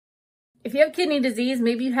If you have kidney disease,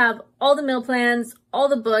 maybe you have all the meal plans, all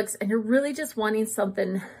the books, and you're really just wanting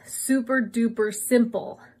something super duper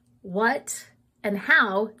simple. What and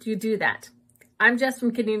how do you do that? I'm Jess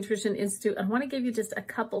from Kidney Nutrition Institute. I want to give you just a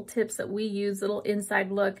couple tips that we use, little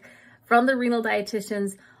inside look from the Renal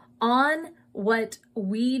Dietitians on what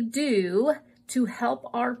we do to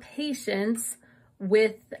help our patients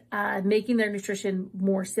with making their nutrition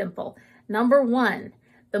more simple. Number one,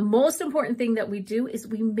 the most important thing that we do is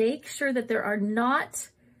we make sure that there are not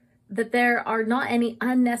any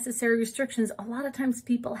unnecessary restrictions. A lot of times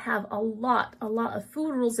people have a lot of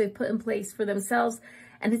food rules they've put in place for themselves,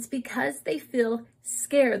 and it's because they feel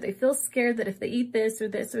scared. They feel scared that if they eat this or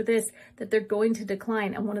this or this, that they're going to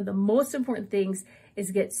decline. And one of the most important things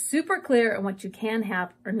is get super clear on what you can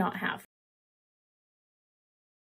have or not have.